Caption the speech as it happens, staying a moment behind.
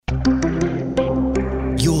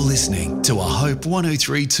to a Hope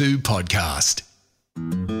 1032 podcast.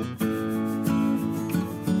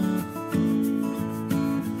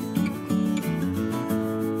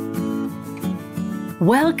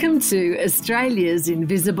 Welcome to Australia's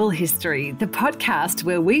Invisible History, the podcast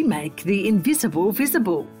where we make the invisible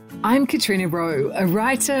visible. I'm Katrina Rowe, a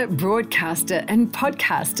writer, broadcaster and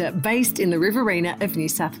podcaster based in the Riverina of New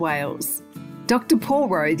South Wales. Dr. Paul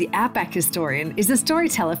Rowe, the Outback historian, is a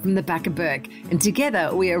storyteller from the Back of Bourke, and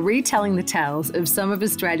together we are retelling the tales of some of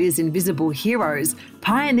Australia's invisible heroes,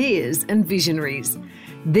 pioneers and visionaries.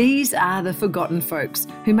 These are the forgotten folks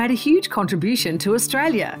who made a huge contribution to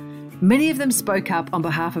Australia. Many of them spoke up on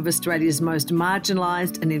behalf of Australia's most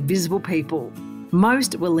marginalised and invisible people.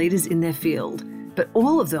 Most were leaders in their field, but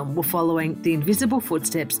all of them were following the invisible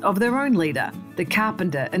footsteps of their own leader, the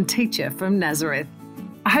carpenter and teacher from Nazareth.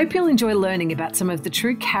 I hope you'll enjoy learning about some of the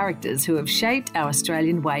true characters who have shaped our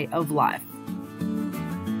Australian way of life.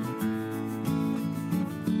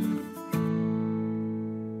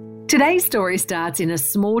 Today's story starts in a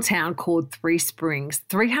small town called Three Springs,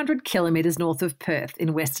 300 kilometres north of Perth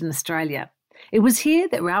in Western Australia. It was here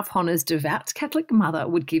that Ralph Honor's devout Catholic mother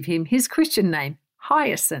would give him his Christian name,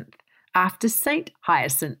 Hyacinth, after Saint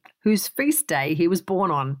Hyacinth, whose feast day he was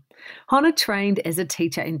born on. Honor trained as a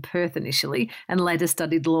teacher in Perth initially and later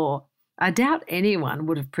studied law. I doubt anyone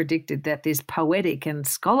would have predicted that this poetic and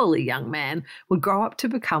scholarly young man would grow up to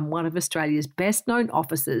become one of Australia's best-known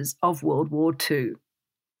officers of World War II.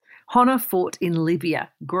 Honor fought in Libya,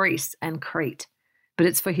 Greece and Crete, but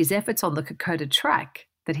it's for his efforts on the Kokoda Track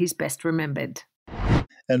that he's best remembered.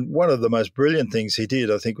 And one of the most brilliant things he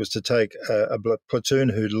did, I think, was to take a platoon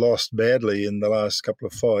who'd lost badly in the last couple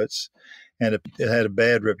of fights and it had a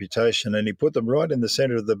bad reputation, and he put them right in the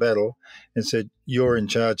centre of the battle and said, "You're in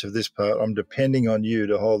charge of this part. I'm depending on you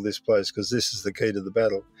to hold this place because this is the key to the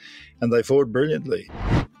battle." And they fought brilliantly.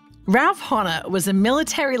 Ralph Honour was a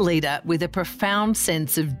military leader with a profound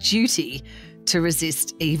sense of duty to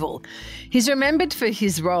resist evil. He's remembered for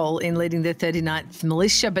his role in leading the 39th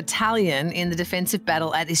Militia Battalion in the defensive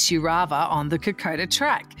battle at Isurava on the Kokoda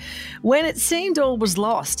Track. When it seemed all was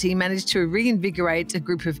lost, he managed to reinvigorate a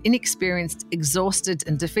group of inexperienced, exhausted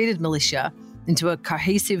and defeated militia into a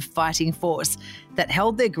cohesive fighting force that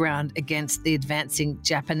held their ground against the advancing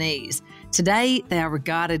Japanese. Today, they are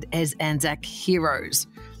regarded as Anzac heroes.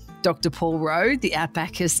 Dr. Paul Rowe, the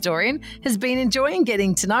Outback historian, has been enjoying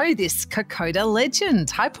getting to know this Kokoda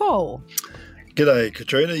legend. Hi, Paul. G'day,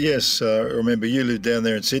 Katrina. Yes, remember you live down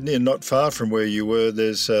there in Sydney, and not far from where you were,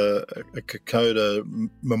 there's a Kokoda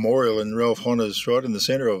memorial, and Ralph Honor's right in the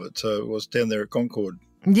centre of it. So it was down there at Concord.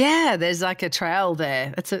 Yeah, there's like a trail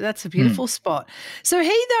there. That's a beautiful spot. So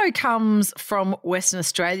he, though, comes from Western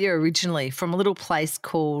Australia originally, from a little place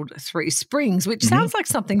called Three Springs, which sounds like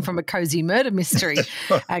something from a cozy murder mystery,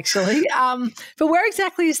 actually. But where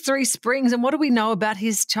exactly is Three Springs, and what do we know about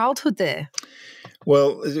his childhood there?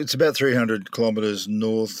 Well, it's about 300 kilometres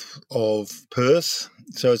north of Perth,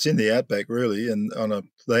 so it's in the outback really, and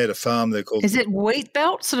they had a farm there called... Is it wheat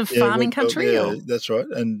belt, sort of farming country? Yeah, that's right,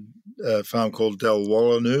 and a farm called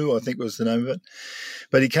Dalwallanu, I think was the name of it.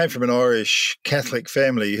 But he came from an Irish Catholic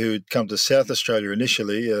family who'd come to South Australia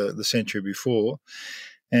initially, the century before,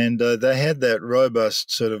 and they had that robust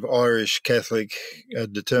sort of Irish Catholic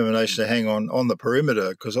determination to hang on the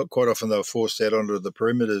perimeter, because quite often they were forced out onto the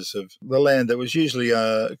perimeters of the land that was usually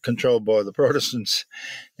controlled by the Protestants,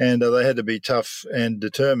 and they had to be tough and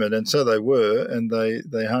determined, and so they were, and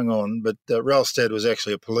they hung on. But Ralph's dad was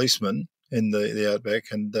actually a policeman in the outback,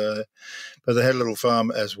 and but they had a little farm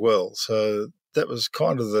as well. So that was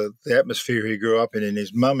kind of the atmosphere he grew up in, and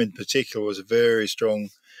his mum in particular was a very strong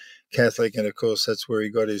Catholic, and of course that's where he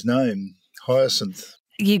got his name, Hyacinth.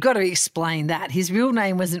 You've got to explain that. His real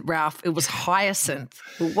name wasn't Ralph, it was Hyacinth.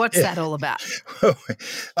 What's that all about? Well,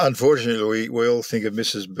 unfortunately, we all think of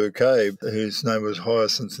Mrs. Bouquet, whose name was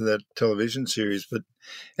Hyacinth in that television series, but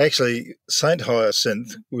actually Saint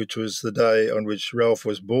Hyacinth, which was the day on which Ralph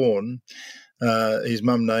was born, his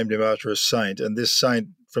mum named him after a saint, and this saint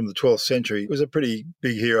from the 12th century was a pretty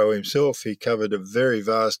big hero himself. He covered a very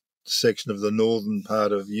vast section of the northern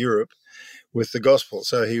part of Europe with the gospel,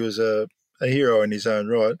 so he was a hero in his own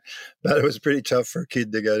right, but it was pretty tough for a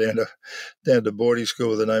kid to go down to boarding school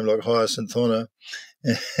with a name like Hyacinth Honor,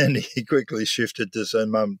 and he quickly shifted to say,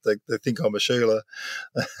 "Mum, they think I'm a Sheila,"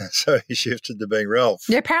 so he shifted to being Ralph.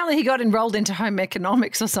 Yeah, apparently he got enrolled into home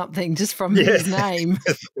economics or something just from his name.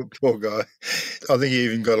 Poor guy. I think he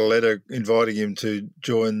even got a letter inviting him to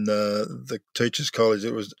join the Teachers' College.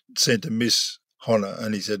 It was sent to Miss Honna,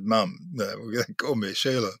 and he said, Mum. No, they called me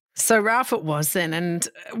Sheila. So Ralph it was then. And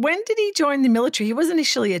when did he join the military? He was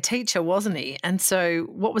initially a teacher, wasn't he? And so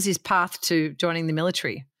what was his path to joining the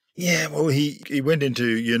military? Yeah, well, he went into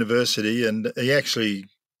university, and he actually,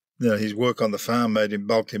 his work on the farm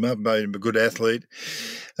bulked him up, made him a good athlete.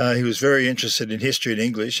 He was very interested in history and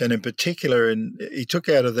English, and in particular, he took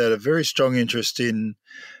out of that a very strong interest in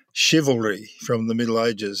chivalry from the Middle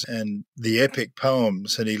Ages and the epic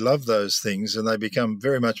poems, and he loved those things, and they become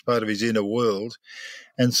very much part of his inner world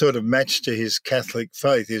and sort of matched to his Catholic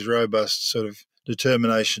faith, his robust sort of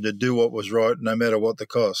determination to do what was right no matter what the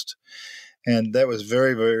cost. And that was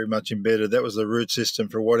very, very much embedded. That was the root system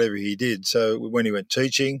for whatever he did. So when he went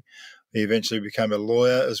teaching, he eventually became a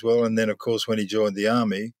lawyer as well. And then, of course, when he joined the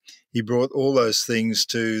army, he brought all those things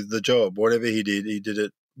to the job. Whatever he did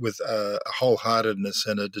it with a wholeheartedness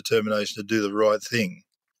and a determination to do the right thing.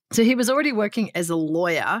 So he was already working as a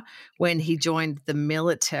lawyer when he joined the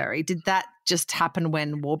military. Did that just happen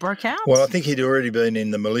when war broke out? Well, I think he'd already been in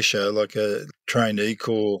the militia, like a trainee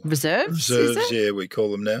corps. Reserves, yeah, we call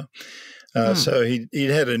them now. So he'd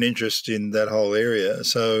had an interest in that whole area.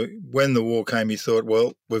 So when the war came, he thought,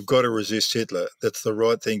 well, we've got to resist Hitler. That's the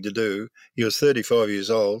right thing to do. He was 35 years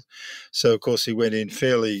old. So, of course, he went in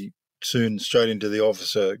fairly soon straight into the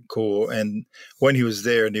officer corps. And when he was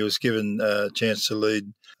there and he was given a chance to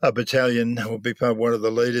lead a battalion or be part of one of the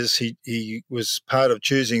leaders, he was part of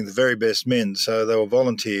choosing the very best men. So they were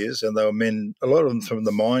volunteers, and they were men, a lot of them from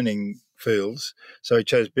the mining fields. So he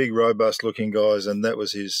chose big, robust-looking guys, and that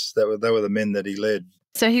was they were the men that he led.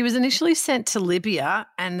 So he was initially sent to Libya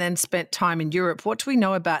and then spent time in Europe. What do we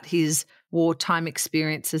know about his wartime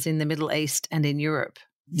experiences in the Middle East and in Europe?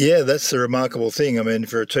 Yeah, that's the remarkable thing. I mean,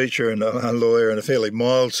 for a teacher and a lawyer and a fairly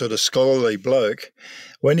mild sort of scholarly bloke,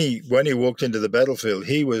 when he walked into the battlefield,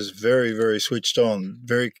 he was very, very switched on,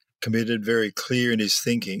 very committed, very clear in his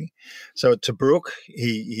thinking. So at Tobruk,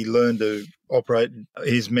 he learned to operate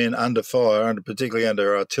his men under fire, particularly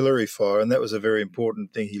under artillery fire, and that was a very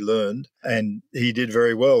important thing he learned. And he did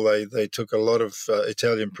very well. They took a lot of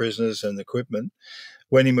Italian prisoners and equipment.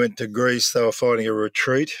 When he went to Greece, they were fighting a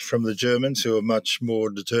retreat from the Germans, who were much more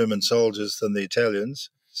determined soldiers than the Italians.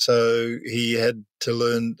 So he had to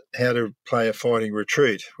learn how to play a fighting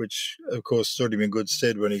retreat, which, of course, stood him in good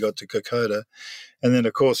stead when he got to Kokoda. And then,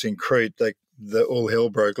 of course, in Crete, all hell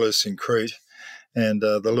broke loose in Crete, and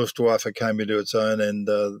the Luftwaffe came into its own, and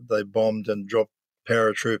they bombed and dropped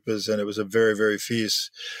paratroopers, and it was a very, very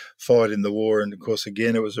fierce fight in the war. And, of course,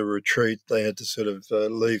 again, it was a retreat. They had to sort of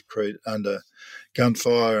leave Crete under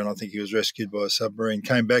gunfire, and I think he was rescued by a submarine,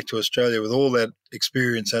 came back to Australia with all that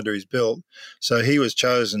experience under his belt. So he was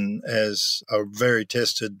chosen as a very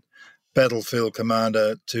tested battlefield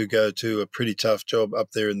commander to go to a pretty tough job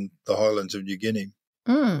up there in the highlands of New Guinea.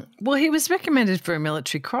 Well, he was recommended for a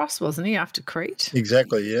military cross, wasn't he, after Crete?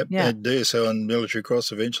 Exactly, yep. Yeah. DSO and military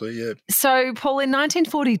cross eventually, yeah. So, Paul, in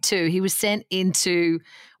 1942, he was sent into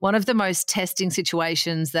one of the most testing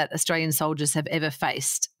situations that Australian soldiers have ever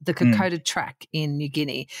faced, the Kokoda Track in New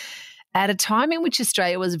Guinea, at a time in which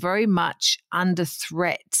Australia was very much under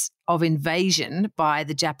threat of invasion by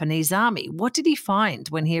the Japanese army. What did he find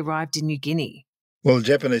when he arrived in New Guinea? Well, the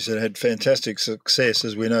Japanese had fantastic success,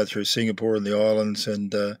 as we know, through Singapore and the islands,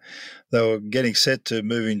 and they were getting set to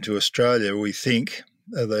move into Australia, we think.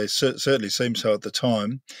 They certainly seemed so at the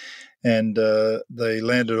time. And they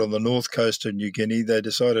landed on the north coast of New Guinea. They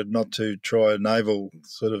decided not to try a naval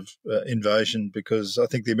sort of invasion because I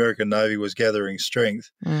think the American Navy was gathering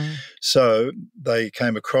strength. So they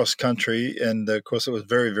came across country, and, of course, it was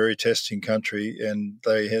very, very testing country, and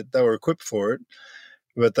they were equipped for it.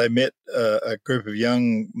 But they met a group of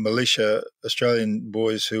young militia Australian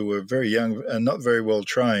boys who were very young and not very well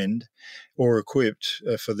trained or equipped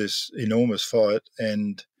for this enormous fight.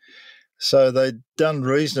 And so they'd done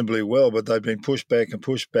reasonably well, but they'd been pushed back,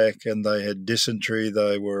 and they had dysentery.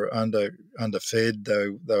 They were underfed. They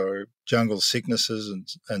were jungle sicknesses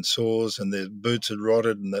and sores, and their boots had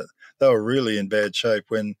rotted, and they were really in bad shape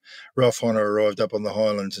when Ralph Honna arrived up on the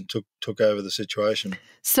highlands and took over the situation.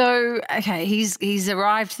 So, okay, he's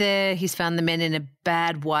arrived there. He's found the men in a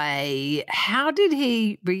bad way. How did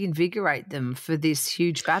he reinvigorate them for this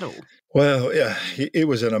huge battle? Well, yeah, it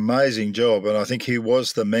was an amazing job, and I think he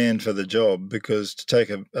was the man for the job, because to take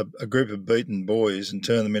a group of beaten boys and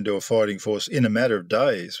turn them into a fighting force in a matter of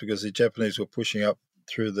days, because the Japanese were pushing up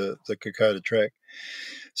through the Kokoda Track.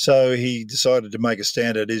 So he decided to make a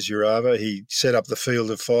stand at Isurava. He set up the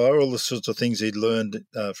field of fire, all the sorts of things he'd learned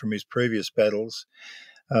from his previous battles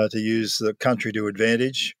to use the country to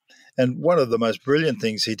advantage. And one of the most brilliant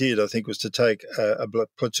things he did, I think, was to take a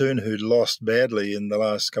platoon who'd lost badly in the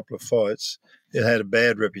last couple of fights, it had a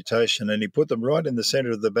bad reputation, and he put them right in the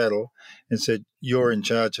centre of the battle and said, "You're in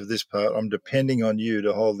charge of this part. I'm depending on you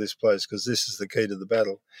to hold this place because this is the key to the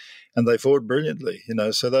battle." And they fought brilliantly,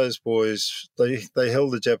 So those boys, they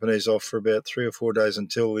held the Japanese off for about 3 or 4 days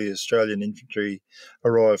until the Australian infantry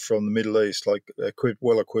arrived from the Middle East, like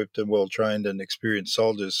well-equipped and well-trained and experienced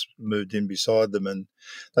soldiers moved in beside them. And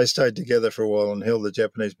they stayed together for a while and held the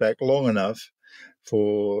Japanese back long enough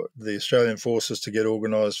for the Australian forces to get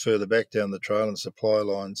organised further back down the trail and supply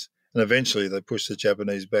lines. And eventually they pushed the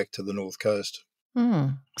Japanese back to the north coast.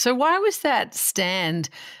 So why was that stand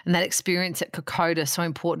and that experience at Kokoda so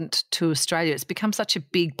important to Australia? It's become such a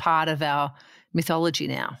big part of our mythology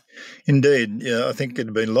now. Indeed. Yeah, I think it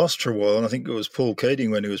had been lost for a while. And I think it was Paul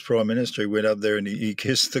Keating, when he was Prime Minister, he went up there and he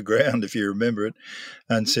kissed the ground, if you remember it,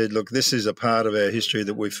 and said, look, this is a part of our history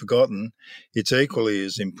that we've forgotten. It's equally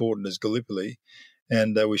as important as Gallipoli.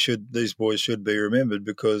 And these boys should be remembered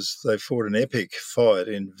because they fought an epic fight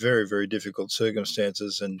in very, very difficult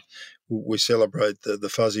circumstances. And we celebrate the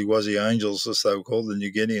Fuzzy Wuzzy Angels, as they were called, the New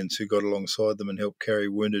Guineans who got alongside them and helped carry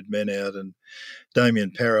wounded men out. And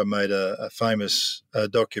Damien Parra made a famous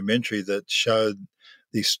documentary that showed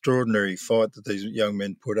the extraordinary fight that these young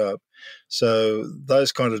men put up. So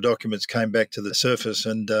those kind of documents came back to the surface,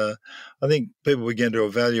 and I think people began to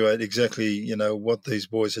evaluate exactly, what these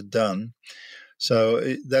boys had done.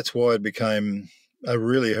 So that's why it became a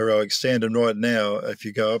really heroic stand. And right now, if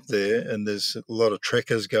you go up there, and there's a lot of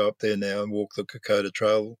trekkers go up there now and walk the Kokoda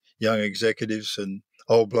Trail, young executives and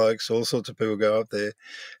old blokes, all sorts of people go up there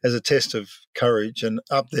as a test of courage. And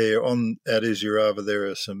up there on at Isurava, there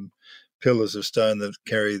are some pillars of stone that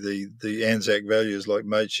carry the Anzac values like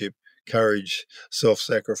mateship, courage,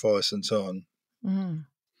 self-sacrifice, and so on.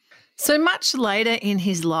 So much later in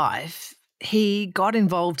his life, he got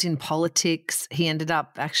involved in politics. He ended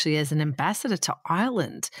up actually as an ambassador to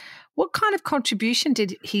Ireland. What kind of contribution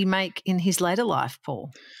did he make in his later life,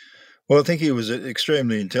 Paul? Well, I think he was an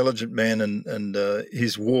extremely intelligent man, and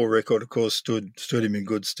his war record, of course, stood him in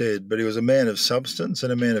good stead. But he was a man of substance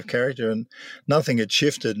and a man of character, and nothing had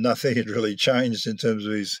shifted, nothing had really changed in terms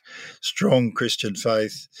of his strong Christian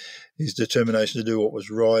faith, his determination to do what was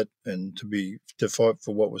right and to fight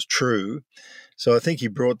for what was true. So I think he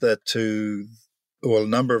brought that to, a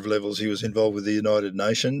number of levels. He was involved with the United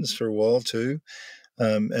Nations for a while too,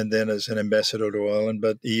 and then as an ambassador to Ireland.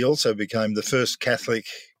 But he also became the first Catholic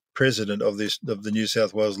president of the New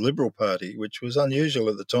South Wales Liberal Party, which was unusual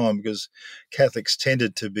at the time because Catholics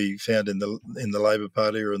tended to be found in the Labor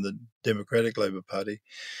Party or in the Democratic Labor Party.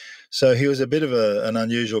 So he was a bit of an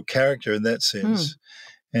unusual character in that sense.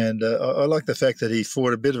 And I like the fact that he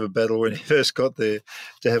fought a bit of a battle when he first got there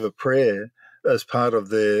to have a prayer as part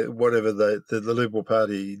of whatever the Liberal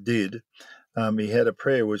Party did. He had a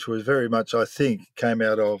prayer which was very much, I think, came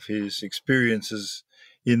out of his experiences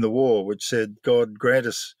in the war, which said, God, grant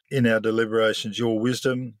us in our deliberations your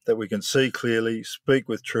wisdom, that we can see clearly, speak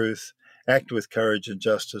with truth, act with courage and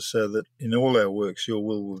justice, so that in all our works your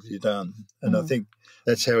will be done. And I think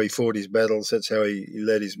that's how he fought his battles. That's how he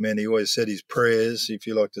led his men. He always said his prayers, if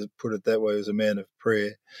you like to put it that way, as a man of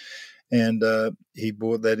prayer. And he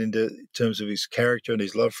brought that into terms of his character and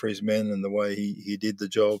his love for his men and the way he did the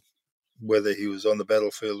job, whether he was on the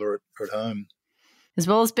battlefield or at home. As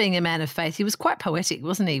well as being a man of faith, he was quite poetic,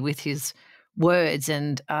 wasn't he, with his words?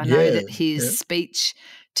 And I know that his speech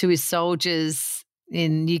to his soldiers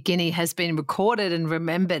in New Guinea has been recorded and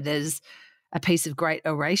remembered as a piece of great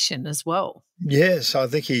oration as well. Yes, I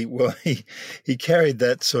think he carried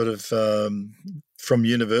that sort of from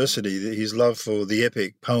university, his love for the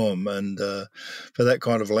epic poem and for that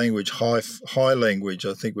kind of language, high language,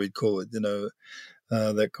 I think we'd call it,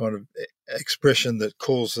 that kind of expression that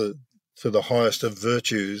calls for the highest of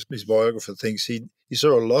virtues. His biographer thinks he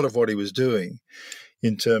saw a lot of what he was doing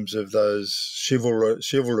in terms of those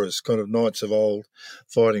chivalrous kind of knights of old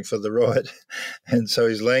fighting for the right. And so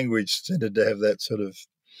his language tended to have that sort of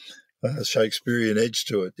Shakespearean edge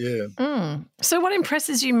to it, yeah. So what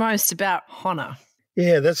impresses you most about Honna?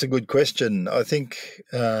 Yeah, that's a good question. I think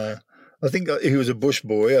he was a bush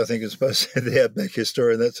boy. I think it's supposed to be the outback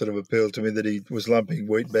historian. That sort of appealed to me, that he was lumping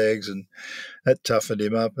wheat bags, and that toughened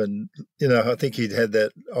him up. And, I think he'd had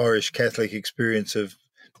that Irish Catholic experience of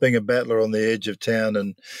being a battler on the edge of town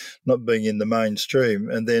and not being in the mainstream.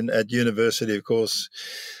 And then at university, of course,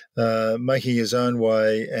 making his own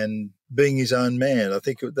way and being his own man. I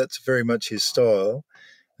think that's very much his style.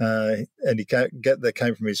 And that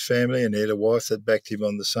came from his family, and he had a wife that backed him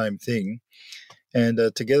on the same thing. And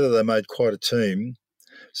together they made quite a team.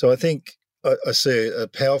 So I think I see a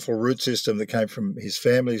powerful root system that came from his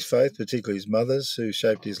family's faith, particularly his mother's, who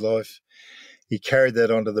shaped his life. he carried that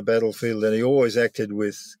onto the battlefield, and he always acted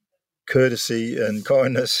with courtesy and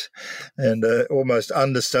kindness, and almost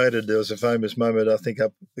understated. There was a famous moment, I think,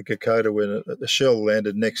 up the Kokoda when a shell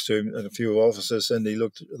landed next to him and a few officers, and they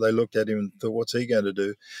looked at him and thought, what's he going to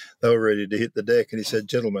do? They were ready to hit the deck, and he said,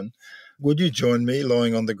 gentlemen, would you join me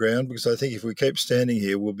lying on the ground? Because I think if we keep standing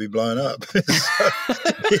here, we'll be blown up.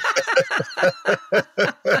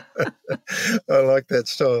 I like that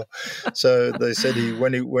style. So they said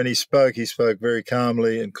when he spoke very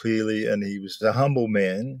calmly and clearly, and he was a humble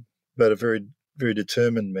man, but a very, very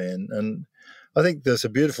determined man. And I think there's a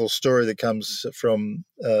beautiful story that comes from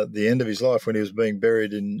the end of his life when he was being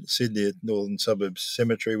buried in Sydney at Northern Suburbs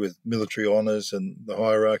Cemetery with military honours, and the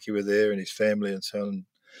hierarchy were there and his family and so on,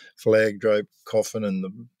 flag draped coffin and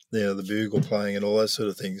the bugle playing and all those sort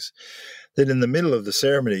of things. Then in the middle of the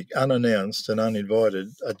ceremony, unannounced and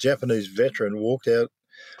uninvited, a Japanese veteran walked out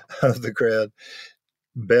of the crowd,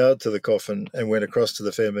 bowed to the coffin and went across to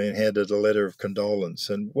the family and handed a letter of condolence.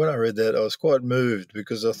 And when I read that, I was quite moved,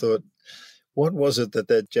 because I thought, what was it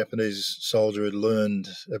that Japanese soldier had learned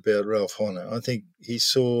about Ralph Hona? I think he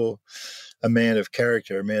saw a man of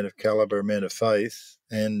character, a man of calibre, a man of faith,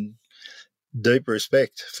 and deep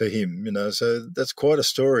respect for him, So that's quite a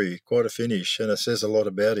story, quite a finish, and it says a lot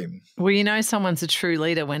about him. Well, someone's a true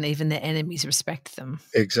leader when even their enemies respect them.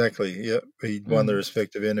 Exactly, yeah. He won the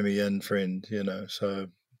respect of enemy and friend, so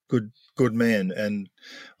good man. And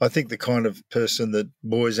I think the kind of person that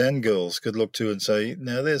boys and girls could look to and say,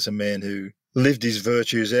 now there's a man who lived his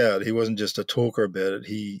virtues out. He wasn't just a talker about it.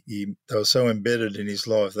 They were so embedded in his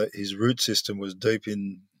life that his root system was deep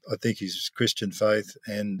in, I think, his Christian faith,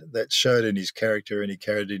 and that showed in his character, and he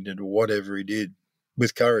carried it into whatever he did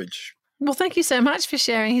with courage. Well, thank you so much for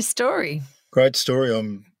sharing his story. Great story.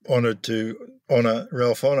 I'm honoured to honour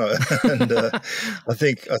Ralph Hona, and I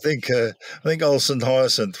think Olsen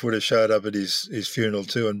Hyacinth would have showed up at his funeral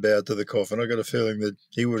too and bowed to the coffin. I got a feeling that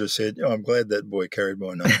he would have said, I'm glad that boy carried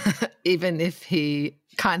my name. Even if he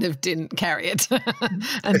kind of didn't carry it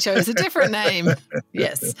and chose a different name.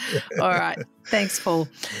 Yes. All right. Thanks, Paul.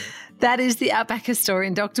 That is the Outback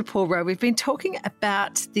historian, Dr. Paul Rowe. We've been talking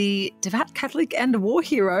about the devout Catholic and war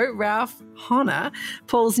hero, Ralph Hona.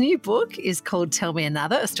 Paul's new book is called Tell Me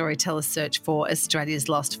Another, a storyteller's search for Australia's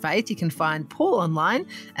lost faith. You can find Paul online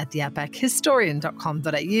at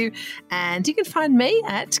theoutbackhistorian.com.au, and you can find me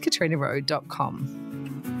at katrinarowe.com.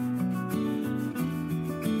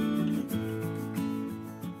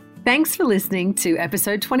 Thanks for listening to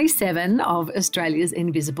episode 27 of Australia's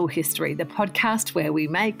Invisible History, the podcast where we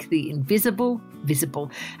make the invisible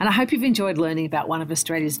visible. And I hope you've enjoyed learning about one of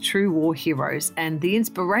Australia's true war heroes and the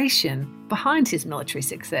inspiration behind his military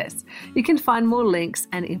success. You can find more links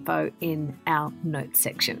and info in our notes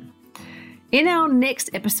section. In our next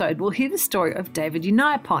episode, we'll hear the story of David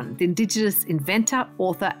Unaipon, the Indigenous inventor,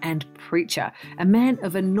 author and preacher, a man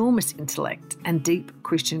of enormous intellect and deep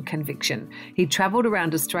Christian conviction. He travelled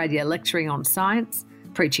around Australia lecturing on science,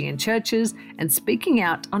 preaching in churches and speaking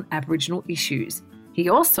out on Aboriginal issues. He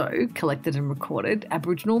also collected and recorded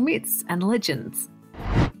Aboriginal myths and legends.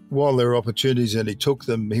 While there were opportunities and he took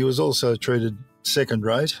them, he was also treated second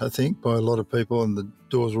rate, I think, by a lot of people, and the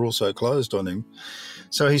doors were also closed on him.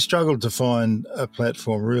 So he struggled to find a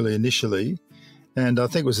platform really initially, and I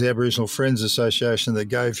think it was the Aboriginal Friends Association that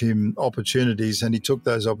gave him opportunities, and he took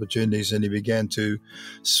those opportunities and he began to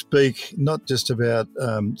speak not just about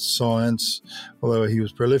science, although he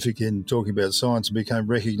was prolific in talking about science and became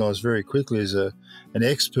recognised very quickly as an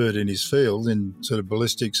expert in his field in sort of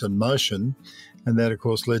ballistics and motion. And that, of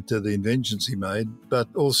course, led to the inventions he made, but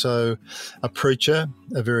also a preacher,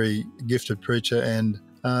 a very gifted preacher, and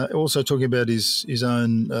also talking about his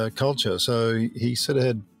own culture. So he sort of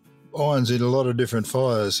had irons in a lot of different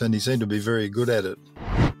fires, and he seemed to be very good at it.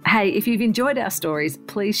 Hey, if you've enjoyed our stories,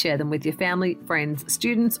 please share them with your family, friends,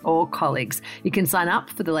 students or colleagues. You can sign up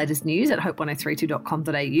for the latest news at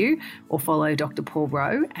hope1032.com.au or follow Dr. Paul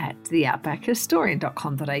Rowe at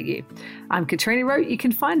theoutbackhistorian.com.au. I'm Katrina Rowe. You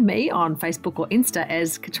can find me on Facebook or Insta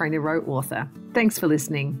as Katrina Rowe Author. Thanks for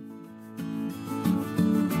listening.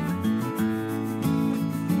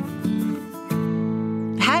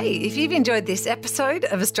 Hey, if you've enjoyed this episode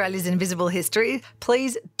of Australia's Invisible History,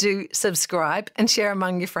 please do subscribe and share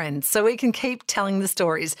among your friends so we can keep telling the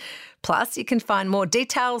stories. Plus, you can find more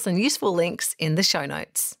details and useful links in the show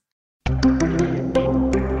notes.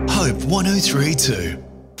 Hope 1032.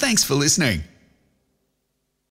 Thanks for listening.